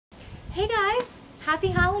Hey guys, happy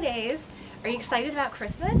holidays. Are you excited about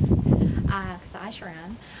Christmas? Because I sure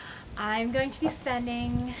am. I'm going to be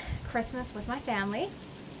spending Christmas with my family.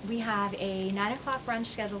 We have a 9 o'clock brunch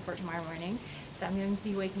scheduled for tomorrow morning, so I'm going to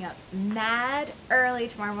be waking up mad early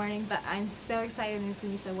tomorrow morning, but I'm so excited and it's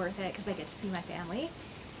going to be so worth it because I get to see my family.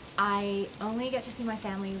 I only get to see my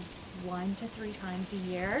family 1 to 3 times a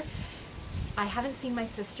year. I haven't seen my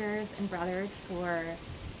sisters and brothers for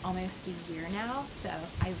almost a year now, so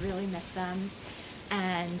I really miss them.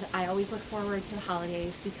 And I always look forward to the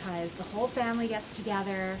holidays because the whole family gets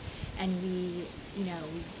together and we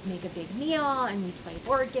make a big meal and we play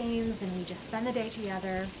board games and we just spend the day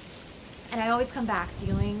together. And I always come back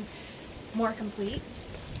feeling more complete.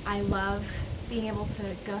 I love being able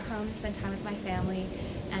to go home and spend time with my family,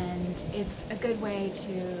 and it's a good way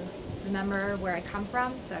to remember where I come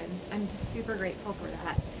from, so I'm just super grateful for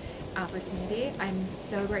that opportunity. I'm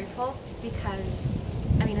so grateful because,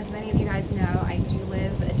 I mean, as many of you guys know, I do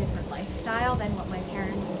live a different lifestyle than what my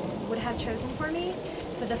parents would have chosen for me.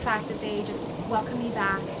 So the fact that they just welcome me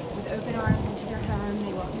back with open arms into their home,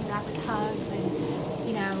 they welcome me back with hugs,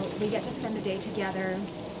 and we get to spend the day together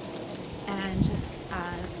and just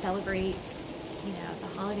celebrate the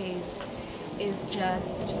holidays is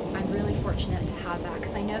just, I'm really fortunate to have that,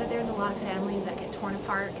 because I know that there's a lot of families that get torn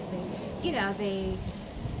apart because they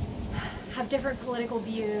have different political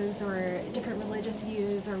views or different religious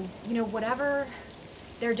views or whatever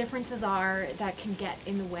their differences are that can get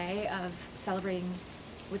in the way of celebrating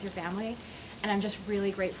with your family. And I'm just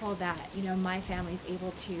really grateful that my family's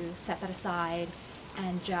able to set that aside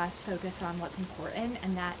and just focus on what's important,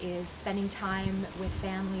 and that is spending time with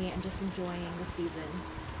family and just enjoying the season.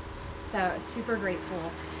 So super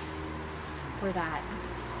grateful for that.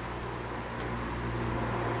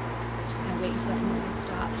 Just gonna wait until that noise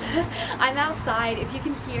stops. I'm outside. If you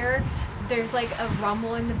can hear, there's like a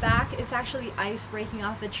rumble in the back. It's actually ice breaking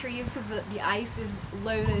off the trees because the ice is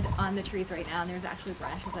loaded on the trees right now, and there's actually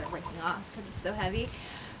branches that are breaking off because it's so heavy.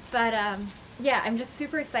 But yeah, I'm just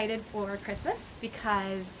super excited for Christmas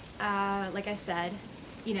because, like I said,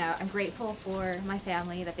 I'm grateful for my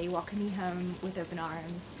family, that they welcome me home with open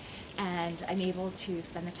arms, and I'm able to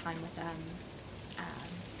spend the time with them.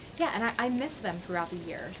 Yeah, and I miss them throughout the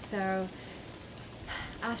year. So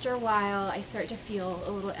after a while, I start to feel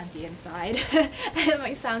a little empty inside. It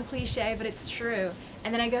might sound cliche, but it's true.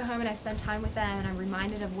 And then I go home and I spend time with them, and I'm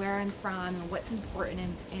reminded of where I'm from and what's important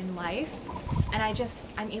in life. And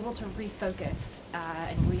I'm able to refocus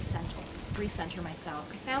and recenter myself,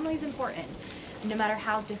 because family is important. No matter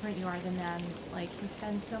how different you are than them, like, you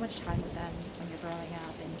spend so much time with them when you're growing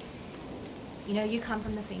up, and you come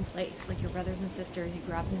from the same place, like your brothers and sisters, you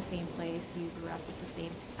grew up in the same place, you grew up with the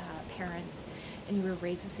same parents, and you were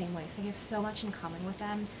raised the same way, so you have so much in common with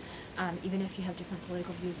them, even if you have different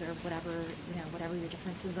political views or whatever your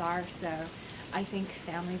differences are. So I think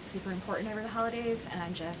family is super important over the holidays, and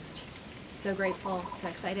I'm just so grateful, so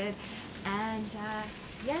excited, and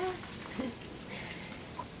yeah.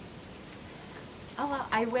 Oh well,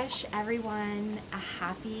 I wish everyone a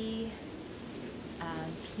happy,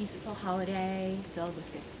 peaceful holiday filled with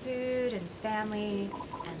good food and family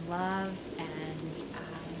and love, and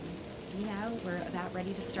we're about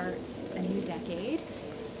ready to start a new decade,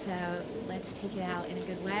 so let's take it out in a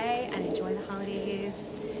good way and enjoy the holidays.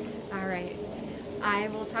 Alright, I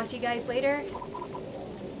will talk to you guys later.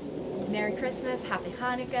 Merry Christmas, Happy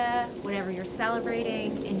Hanukkah, whatever you're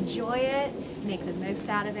celebrating, enjoy it, make the most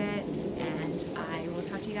out of it, and I will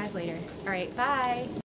talk to you guys later. Alright, bye!